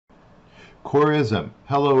Coursium.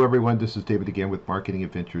 Hello everyone, this is David again with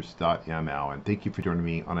marketingadventures.ml, and thank you for joining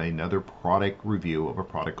me on another product review of a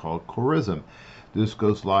product called Coursium. This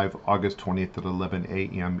goes live August 20th at 11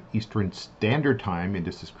 a.m. Eastern Standard Time, and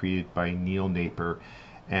this is created by Neil Napier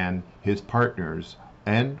and his partners.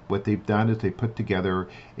 And what they've done is they put together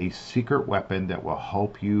a secret weapon that will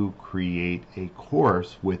help you create a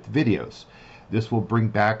course with videos. This will bring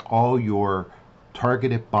back all your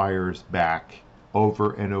targeted buyers back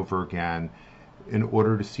over and over again in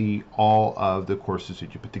order to see all of the courses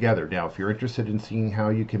that you put together. Now, if you're interested in seeing how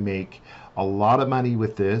you can make a lot of money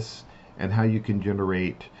with this and how you can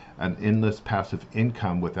generate an endless passive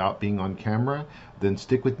income without being on camera, then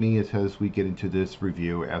stick with me as we get into this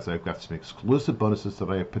review, as I've got some exclusive bonuses that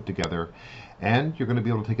I have put together, and you're going to be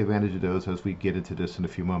able to take advantage of those as we get into this in a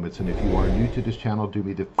few moments. And if you are new to this channel, do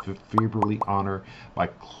me the favorably honor by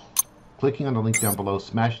clicking on the link down below,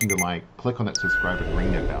 smashing the like, click on that subscribe, and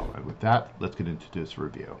ring that bell. And with that, let's get into this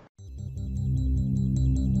review.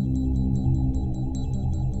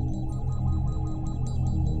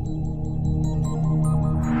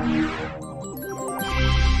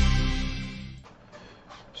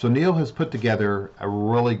 So Neil has put together a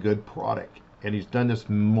really good product, and he's done this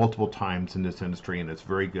multiple times in this industry, and it's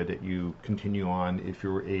very good that you continue on, if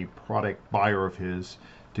you're a product buyer of his,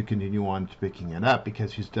 to continue on to picking it up,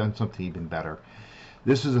 because he's done something even better.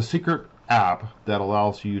 This is a secret app that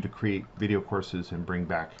allows you to create video courses and bring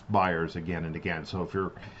back buyers again and again. So if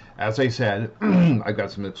you're, as I said, I've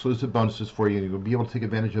got some exclusive bonuses for you, and you'll be able to take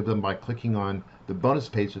advantage of them by clicking on the bonus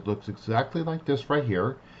page that looks exactly like this right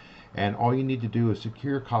here. And all you need to do is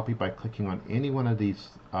secure your copy by clicking on any one of these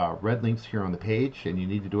red links here on the page, and you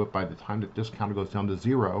need to do it by the time that this counter goes down to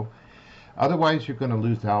 0. Otherwise, you're going to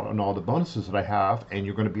lose out on all the bonuses that I have, and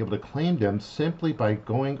you're going to be able to claim them simply by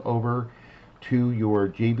going over to your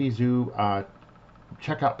JVZoo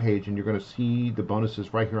checkout page, and you're going to see the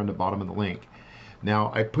bonuses right here on the bottom of the link.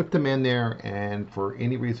 Now, I put them in there, and for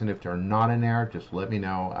any reason, if they're not in there, just let me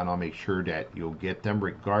know, and I'll make sure that you'll get them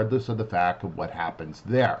regardless of the fact of what happens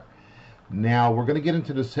there. Now, we're going to get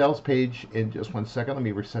into the sales page in just 1 second. Let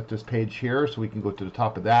me reset this page here so we can go to the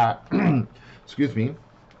top of that. Excuse me.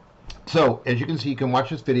 So, as you can see, you can watch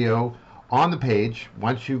this video on the page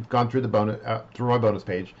once you've gone through the bonus, through my bonus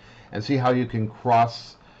page, and see how you can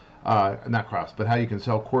not cross, but how you can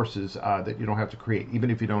sell courses that you don't have to create, even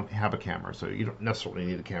if you don't have a camera. So you don't necessarily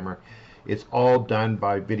need a camera. It's all done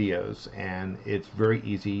by videos, and it's very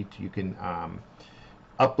easy. You can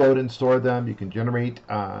upload and store them. You can generate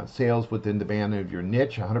sales within the band of your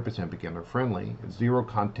niche, 100% beginner friendly, 0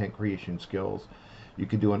 content creation skills. You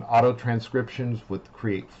can do an auto transcriptions with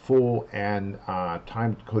create full and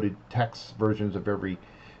time-coded text versions of every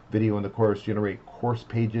video in the course, generate course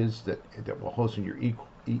pages that will host in your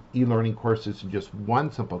e-learning courses in just one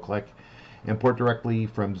simple click, import directly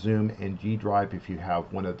from Zoom and G Drive if you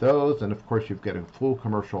have one of those, and of course you've got a full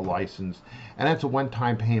commercial license, and that's a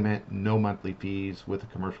one-time payment, no monthly fees, with a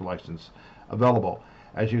commercial license available.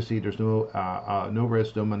 As you see, there's no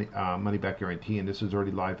risk, no money back guarantee, and this is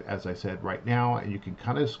already live, as I said, right now. And you can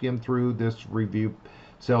kind of skim through this review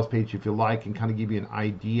sales page if you like, and kind of give you an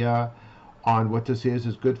idea on what this is.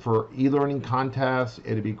 It's good for e-learning contests.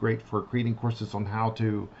 It'd be great for creating courses on how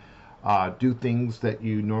to do things that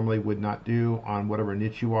you normally would not do on whatever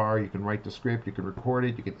niche you are. You can write the script, you can record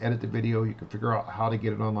it, you can edit the video, you can figure out how to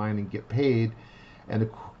get it online and get paid, and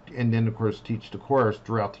then of course teach the course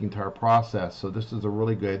throughout the entire process. So this is a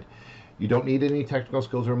really good. You don't need any technical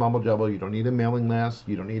skills or mumble jumble. You don't need a mailing list.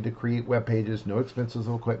 You don't need to create web pages. No expenses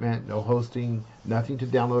of equipment, no hosting, nothing to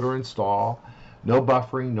download or install, no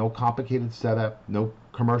buffering, no complicated setup, no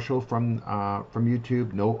commercial from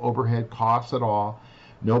YouTube, no overhead costs at all.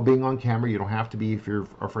 No being on camera. You don't have to be if you're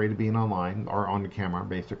afraid of being online or on the camera,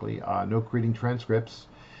 basically. No creating transcripts.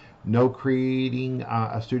 No creating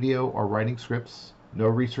a studio or writing scripts. No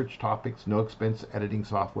research topics. No expense editing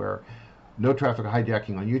software. No traffic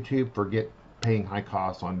hijacking on YouTube. Forget paying high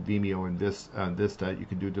costs on Vimeo and Vista. You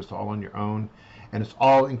can do this all on your own. And it's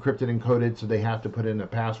all encrypted and coded, so they have to put in a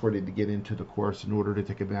password to get into the course in order to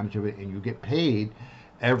take advantage of it. And you get paid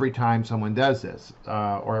every time someone does this,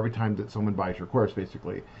 or every time that someone buys your course,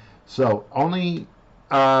 basically. So only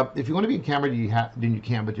if you want to be in camera, then you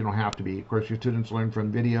can, but you don't have to be. Of course, your students learn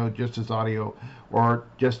from video, just as audio, or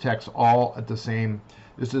just text, all at the same.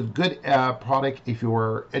 This is a good product if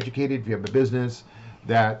you're educated, if you have a business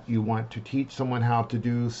that you want to teach someone how to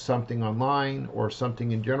do something online or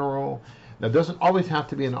something in general. Now, it doesn't always have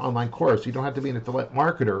to be an online course. You don't have to be an affiliate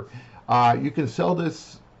marketer. You can sell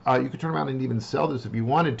this. You could turn around and even sell this if you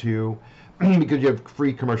wanted to because you have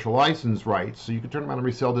free commercial license rights. So you can turn around and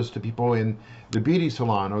resell this to people in the beauty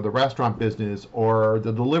salon or the restaurant business or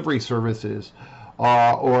the delivery services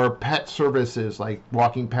or pet services like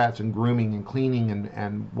walking pets and grooming and cleaning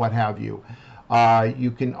and what have you.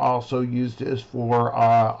 You can also use this for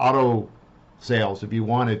auto sales if you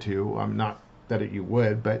wanted to. Not that you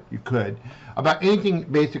would, but you could. About anything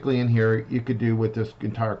basically in here you could do with this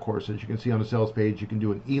entire course. As you can see on the sales page, you can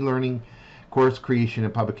do an e-learning course creation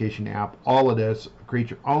and publication app. All of this, create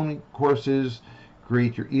your own courses,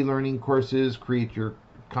 create your e-learning courses, create your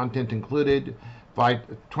content included,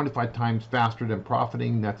 25 times faster than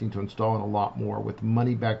profiting, nothing to install, and a lot more with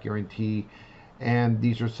money back guarantee. And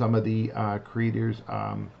these are some of the creators'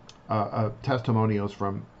 testimonials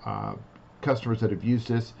from customers that have used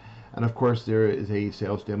this. And of course, there is a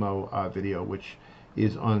sales demo video, which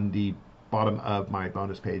is on the bottom of my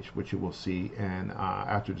bonus page, which you will see and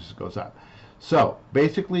after this goes up. So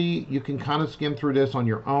basically, you can kind of skim through this on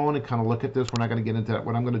your own and kind of look at this. We're not going to get into that.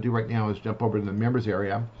 What I'm going to do right now is jump over to the members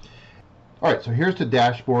area. All right, so here's the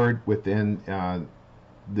dashboard within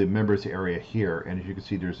the members area here. And as you can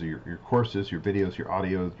see, there's your courses, your videos, your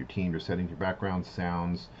audio, your team, your settings, your background,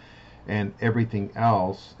 sounds, and everything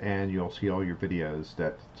else. And you'll see all your videos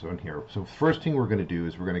that's on here. So first thing we're going to do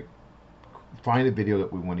is we're going to find a video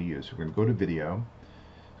that we want to use. So we're going to go to video.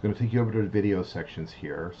 It's going to take you over to the video sections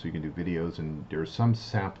here, so you can do videos, and there's some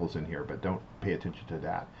samples in here, but don't pay attention to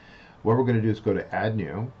that. What we're going to do is go to add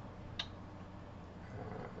new.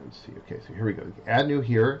 Let's see, okay, so here we go. Add new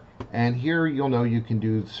here, and here you'll know you can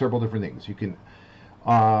do several different things. You can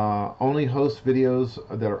only host videos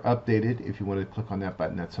that are updated. If you want to click on that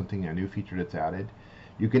button, that's something, a new feature that's added.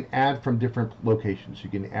 You can add from different locations. You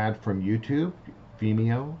can add from YouTube,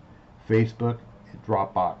 Vimeo, Facebook,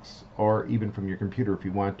 Dropbox, or even from your computer if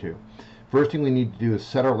you want to. First thing we need to do is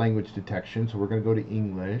set our language detection. So we're going to go to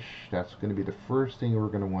English. That's going to be the first thing we're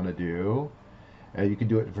going to want to do. You can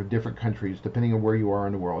do it for different countries depending on where you are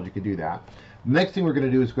in the world. You can do that. Next thing we're going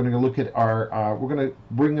to do is going to look at our we're going to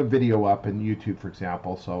bring a video up in YouTube, for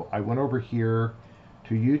example. So I went over here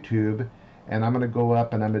to YouTube, and I'm going to go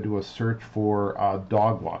up and I'm going to do a search for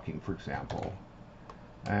dog walking, for example.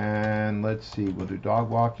 And let's see, we'll do dog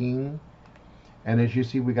walking. And as you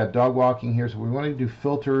see, we got dog walking here. So we want to do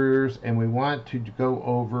filters, and we want to go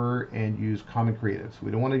over and use common creatives. We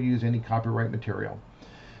don't want to use any copyright material.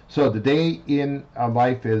 So the day in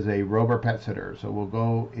life is a rover pet sitter. So we'll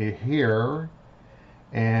go here,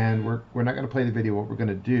 and we're not going to play the video. What we're going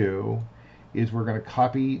to do is we're going to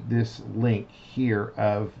copy this link here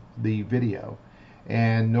of the video.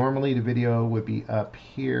 And normally the video would be up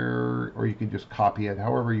here, or you can just copy it.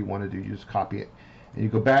 However you want to do, you just copy it. And you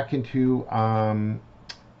go back into, sorry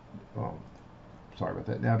about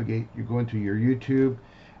that, navigate. You go into your YouTube,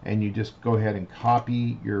 and you just go ahead and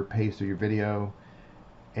copy your paste of your video,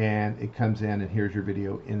 and it comes in, and here's your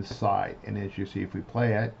video inside. And as you see, if we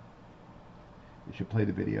play it, it should play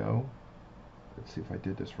the video. Let's see if I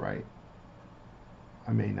did this right.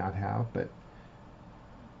 I may not have, but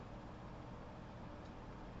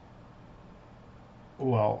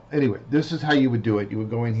well, anyway, this is how you would do it. You would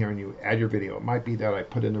go in here and you add your video. It might be that I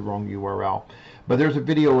put in the wrong URL, but there's a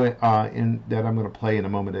video in that I'm going to play in a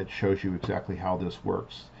moment that shows you exactly how this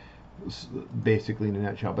works, basically in a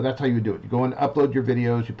nutshell. But that's how you do it. You go and upload your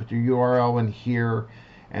videos. You put your URL in here,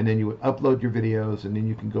 and then you would upload your videos, and then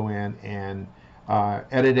you can go in and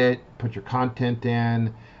edit it, put your content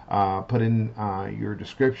in, put in your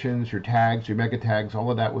descriptions, your tags, your mega tags. All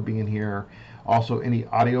of that would be in here. Also, any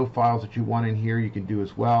audio files that you want in here, you can do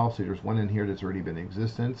as well. So there's one in here that's already been in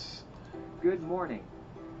existence. Good morning.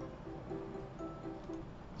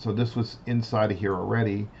 So this was inside of here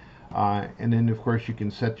already. And then, of course, you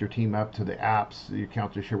can set your team up to the apps, the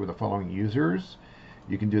account to share with the following users.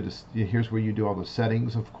 You can do this. Here's where you do all the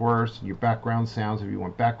settings, of course. Your background sounds, if you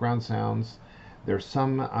want background sounds. There's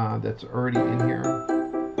some that's already in here,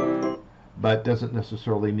 but doesn't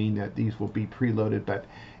necessarily mean that these will be preloaded. But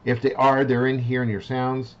if they are, they're in here in your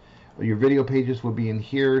sounds. Your video pages will be in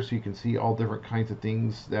here, so you can see all different kinds of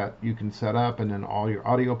things that you can set up, and then all your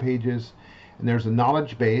audio pages. And there's a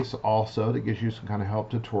knowledge base also that gives you some kind of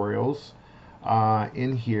help tutorials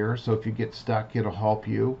in here. So if you get stuck, it'll help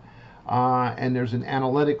you. And there's an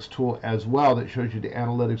analytics tool as well that shows you the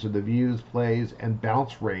analytics of the views, plays, and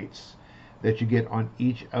bounce rates that you get on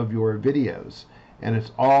each of your videos. And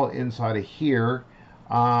it's all inside of here.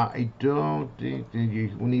 I don't think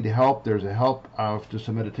you will need help. There's a help to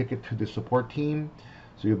submit a ticket to the support team.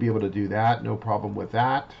 So you'll be able to do that. No problem with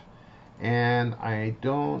that. And I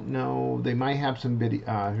don't know, they might have some video.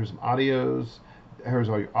 Here's some audios. Here's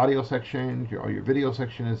all your audio section. All your video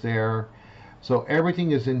section is there. So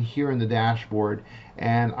everything is in here in the dashboard,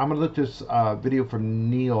 and I'm going to let this video from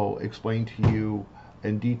Neil explain to you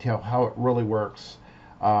in detail how it really works,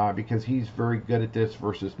 because he's very good at this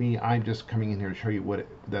versus me. I'm just coming in here to show you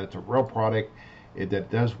that it's a real product,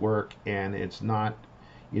 that does work, and it's not,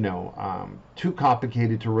 you know, too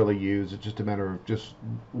complicated to really use. It's just a matter of just,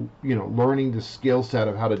 you know, learning the skill set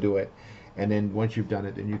of how to do it, and then once you've done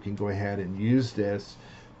it, then you can go ahead and use this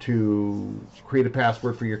to create a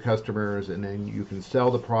password for your customers, and then you can sell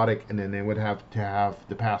the product, and then they would have to have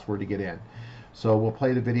the password to get in. So we'll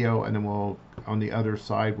play the video, and then we'll, on the other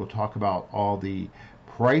side, we'll talk about all the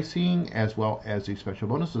pricing as well as the special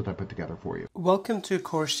bonuses that I put together for you. Welcome to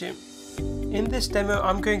Coursium. In this demo,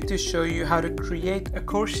 I'm going to show you how to create a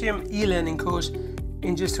Coursium e-learning course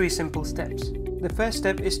in just 3 simple steps. The first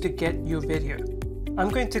step is to get your video. I'm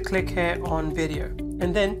going to click here on video,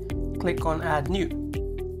 and then click on add new.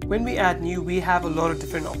 When we add new, we have a lot of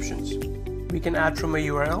different options. We can add from a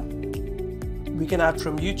URL, we can add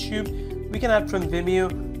from YouTube, we can add from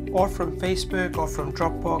Vimeo, or from Facebook, or from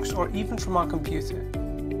Dropbox, or even from our computer.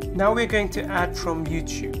 Now we're going to add from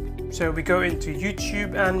YouTube. So we go into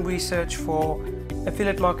YouTube and we search for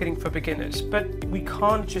affiliate marketing for beginners, but we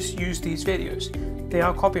can't just use these videos. They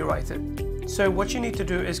are copyrighted. So what you need to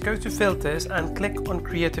do is go to filters and click on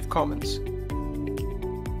Creative Commons.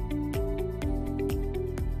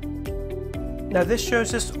 Now this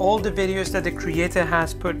shows us all the videos that the creator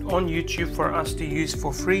has put on YouTube for us to use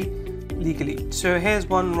for free legally. So here's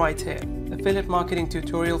one right here, affiliate marketing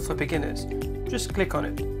tutorial for beginners. Just click on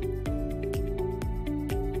it.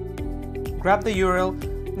 Grab the URL.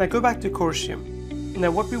 Now go back to Coursium.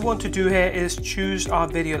 Now what we want to do here is choose our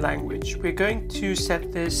video language. We're going to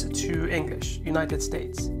set this to English, United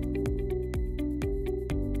States.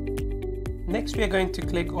 Next we are going to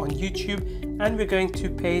click on YouTube, and we're going to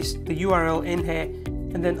paste the URL in here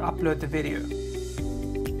and then upload the video.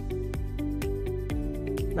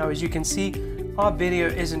 Now as you can see, our video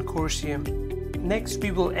is in Coursium. Next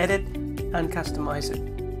we will edit and customize it.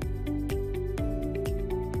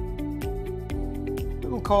 We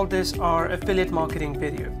will call this our affiliate marketing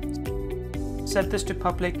video. Set this to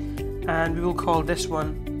public, and we will call this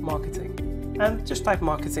one marketing. And just type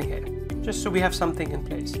marketing here, just so we have something in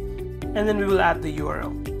place. And then we will add the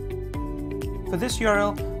URL. For this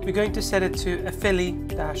URL, we're going to set it to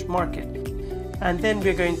affiliate-market, and then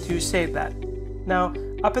we're going to save that. Now,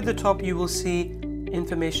 up at the top, you will see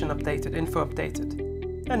information updated, info updated.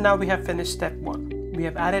 And now we have finished step 1. We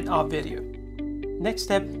have added our video. Next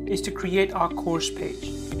step is to create our course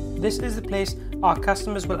page. This is the place our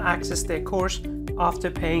customers will access their course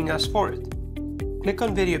after paying us for it. Click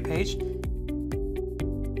on video page,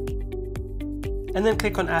 and then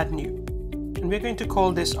click on add new. And we're going to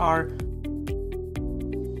call this our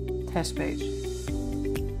test page.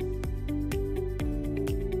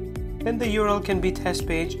 Then the URL can be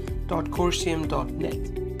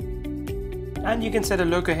testpage.coursium.net. And you can set a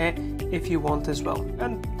logo here if you want as well.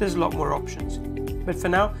 And there's a lot more options. But for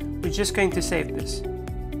now, we're just going to save this.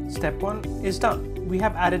 Step 1 is done. We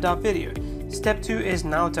have added our video. Step 2 is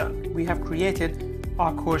now done. We have created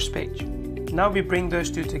our course page. Now we bring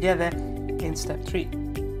those two together in step 3.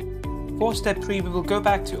 For step 3, we will go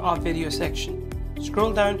back to our video section.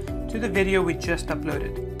 Scroll down to the video we just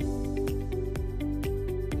uploaded.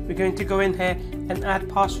 We're going to go in here and add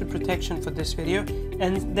password protection for this video,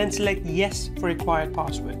 and then select yes for required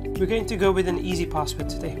password. We're going to go with an easy password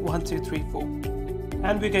today, 1234.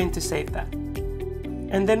 And we're going to save that.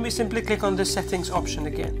 And then we simply click on the settings option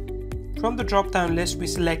again. From the drop down list, we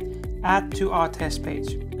select add to our test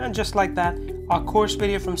page. And just like that, our course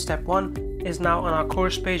video from step 1 is now on our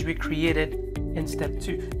course page we created in step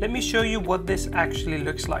 2. Let me show you what this actually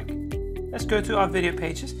looks like. Let's go to our video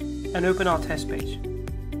pages and open our test page.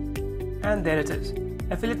 And there it is,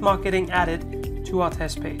 affiliate marketing added to our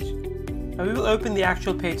test page. Now we will open the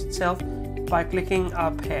actual page itself by clicking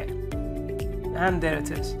up here. And there it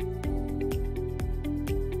is.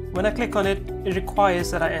 When I click on it, it requires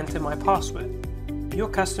that I enter my password. Your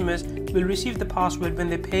customers will receive the password when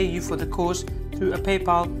they pay you for the course through a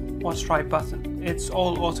PayPal or Stripe button. It's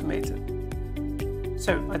all automated.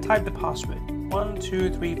 So I type the password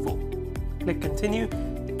 1234. Click continue,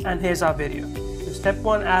 and here's our video. So step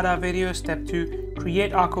 1, add our video. Step 2,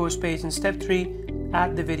 create our course page. And step 3,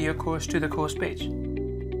 add the video course to the course page.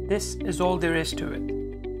 This is all there is to it.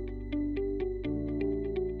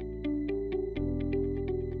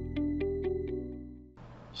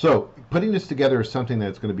 So putting this together is something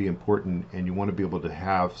that's going to be important, and you want to be able to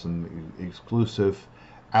have some exclusive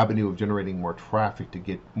avenue of generating more traffic to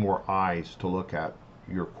get more eyes to look at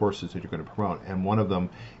your courses that you're going to promote. And one of them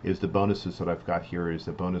is the bonuses that I've got here. Is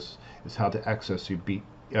the bonus is how to access your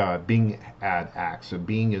Bing ad acts. So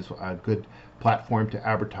Bing is a good platform to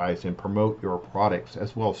advertise and promote your products,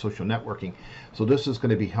 as well as social networking. So this is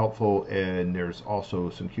going to be helpful, and there's also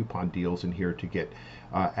some coupon deals in here to get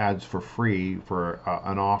ads for free for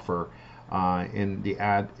an offer. In the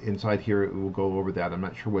ad inside here, it will go over that. I'm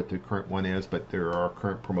not sure what the current one is, but there are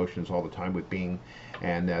current promotions all the time with Bing,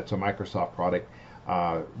 and that's a Microsoft product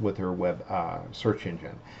with their web search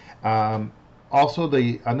engine. Also,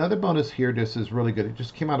 another bonus here, this is really good. It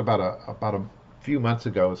just came out about a few months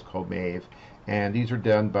ago. It's called Mave, and these are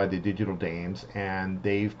done by the Digital Dames, and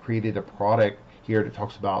they've created a product here that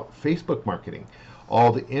talks about Facebook marketing,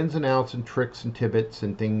 all the ins and outs and tricks and tidbits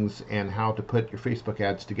and things, and how to put your Facebook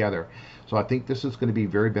ads together. So I think this is going to be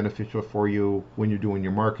very beneficial for you when you're doing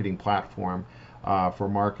your marketing platform for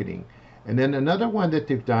marketing. And then another one that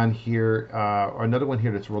they've done here, or another one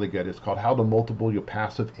here that's really good, is called How to Multiple Your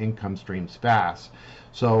Passive Income Streams Fast.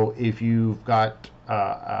 So if you've got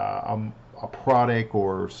a product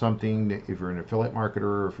or something, if you're an affiliate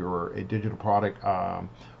marketer, if you're a digital product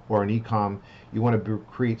or an e-com, you want to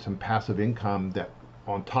create some passive income that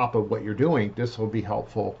on top of what you're doing, this will be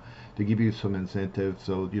helpful to give you some incentive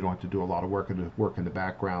so you don't have to do a lot of work in the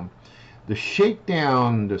background. The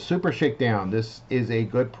Shakedown, the Super Shakedown, this is a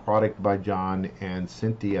good product by John and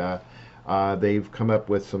Cynthia. They've come up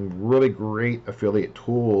with some really great affiliate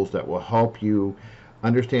tools that will help you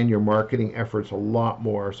understand your marketing efforts a lot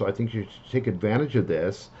more. So I think you should take advantage of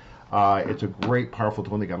this. It's a great, powerful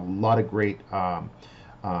tool. They got a lot of great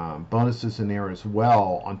bonuses in there as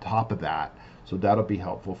well on top of that. So that'll be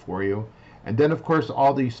helpful for you. And then, of course,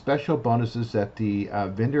 all the special bonuses that the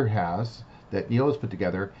vendor has, that Neil has put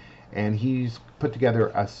together. And he's put together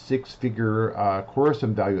a 6-figure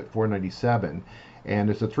Coursium value at $497, and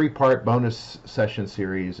it's a 3-part bonus session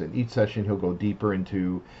series. And each session he'll go deeper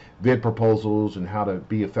into vid proposals and how to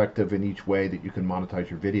be effective in each way that you can monetize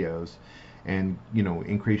your videos, and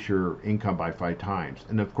increase your income by 5 times.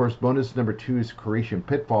 And of course, bonus number 2 is Creation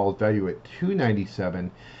Pitfalls, value at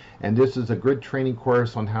 $297. And this is a good training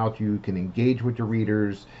course on how you can engage with your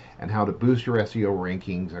readers and how to boost your SEO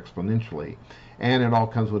rankings exponentially. And it all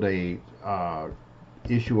comes with a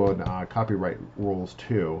issue on copyright rules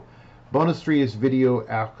too. Bonus 3 is Video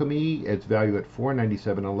Alchemy. It's valued at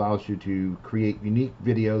 $497. It allows you to create unique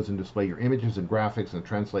videos and display your images and graphics and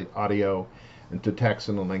translate audio into text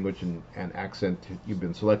in the language and accent you've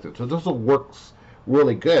been selected. So this works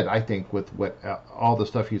really good, I think, with what all the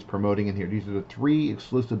stuff he's promoting in here. These are the 3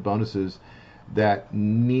 exclusive bonuses that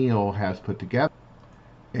Neil has put together,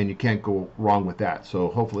 and you can't go wrong with that. So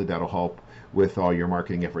hopefully that'll help with all your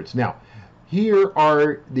marketing efforts. Now, here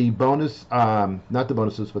are the bonus, not the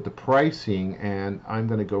bonuses, but the pricing, and I'm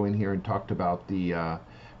going to go in here and talk about the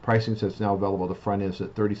pricing that's now available. The front is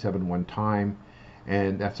at $37 one time,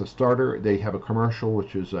 and that's a starter. They have a commercial,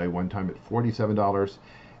 which is a one time at $47.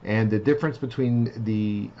 And the difference between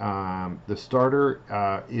the starter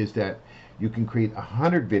is that you can create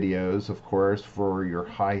 100 videos, of course, for your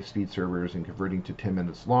high-speed servers and converting to 10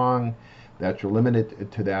 minutes long. That you're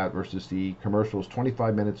limited to that, versus the commercials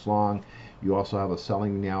 25 minutes long. You also have a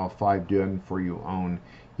Selling Now 5 done for your own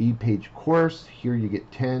e-page course. Here you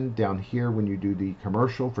get 10. Down here, when you do the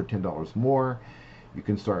commercial for $10 more, you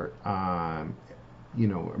can start,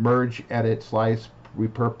 merge, edit, slice,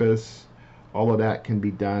 repurpose. All of that can be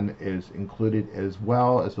done, is included, as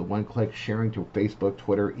well as the one-click sharing to Facebook,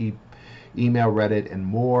 Twitter, email, Reddit, and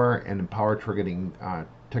more. And in power targeting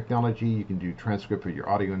technology, you can do transcript of your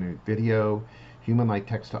audio and video, human-like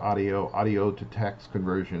text to audio, audio to text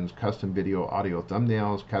conversions, custom video, audio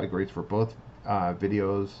thumbnails, categories for both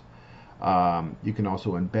videos. You can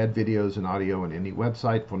also embed videos and audio in any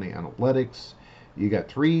website for the analytics. You got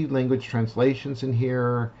 3 language translations in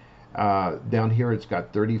here. Down here, it's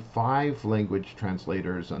got 35 language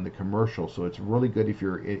translators on the commercial, so it's really good if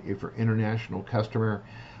you're international customer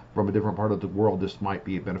from a different part of the world. This might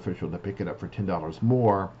be beneficial to pick it up for $10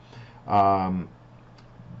 more.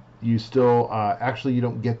 You still actually, you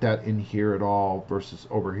don't get that in here at all, versus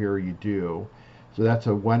over here you do. So that's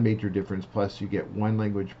one major difference. Plus you get 1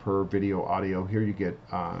 language per video audio. Here you get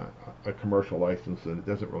a commercial license, and it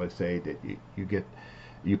doesn't really say that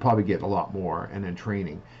you probably get a lot more. And then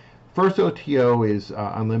training. First OTO is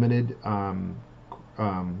unlimited,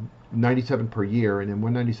 97 per year, and then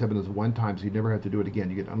 197 is one time, so you never have to do it again.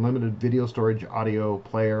 You get unlimited video storage, audio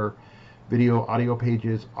player, video audio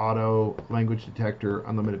pages, auto language detector,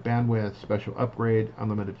 unlimited bandwidth, special upgrade,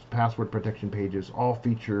 unlimited password protection pages. All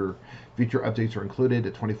feature updates are included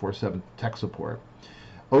at 24/7 tech support.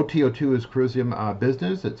 OTO2 is Coursium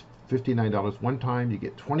Business. It's $59 one time. You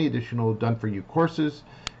get 20 additional done-for-you courses,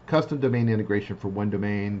 custom domain integration for one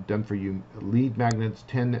domain, done-for-you lead magnets,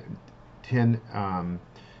 10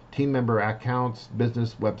 team member accounts,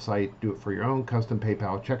 business website, do it for your own, custom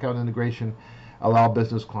PayPal checkout integration, allow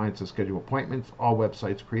business clients to schedule appointments, all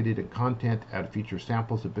websites created and content, add feature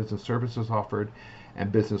samples of business services offered,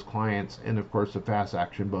 and business clients, and of course the fast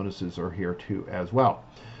action bonuses are here too as well.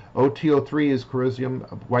 OTO3 is Coursium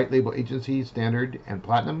white label agency, standard and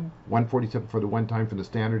platinum, $147 for the one time for the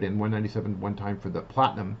standard and $197 one time for the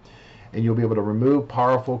platinum. And you'll be able to remove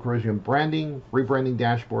powerful Coursium branding, rebranding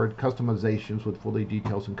dashboard, customizations with fully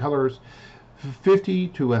details and colors, 50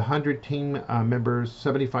 to 100 team members,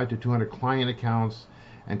 75 to 200 client accounts,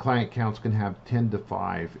 and client accounts can have 10 to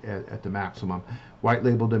 5 at the maximum. White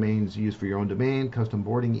label domains used for your own domain, custom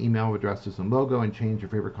boarding, email addresses and logo, and change your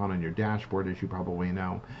favorite con on your dashboard, as you probably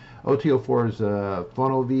know. OTO4 is a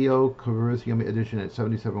Phonovio Coursium edition at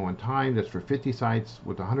 $77 one time. That's for 50 sites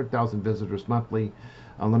with 100,000 visitors monthly.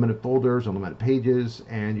 Unlimited folders, unlimited pages,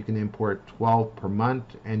 and you can import 12 per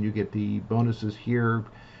month, and you get the bonuses here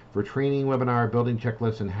for training, webinar, building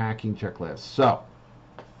checklists, and hacking checklists. So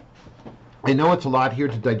I know it's a lot here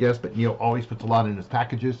to digest, but Neil always puts a lot in his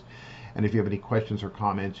packages, and if you have any questions or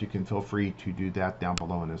comments, you can feel free to do that down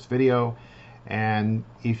below in this video. And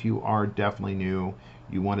if you are definitely new,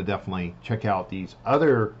 you want to definitely check out these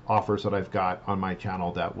other offers that I've got on my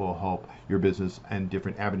channel that will help your business and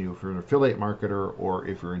different avenues. If you're an affiliate marketer or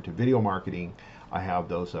if you're into video marketing, I have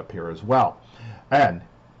those up here as well. And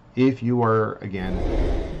if you are, again,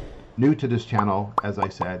 new to this channel, as I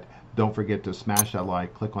said, don't forget to smash that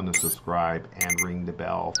like, click on the subscribe, and ring the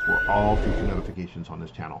bell for all future notifications on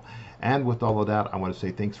this channel. And with all of that, I want to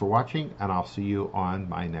say thanks for watching, and I'll see you on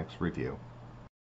my next review.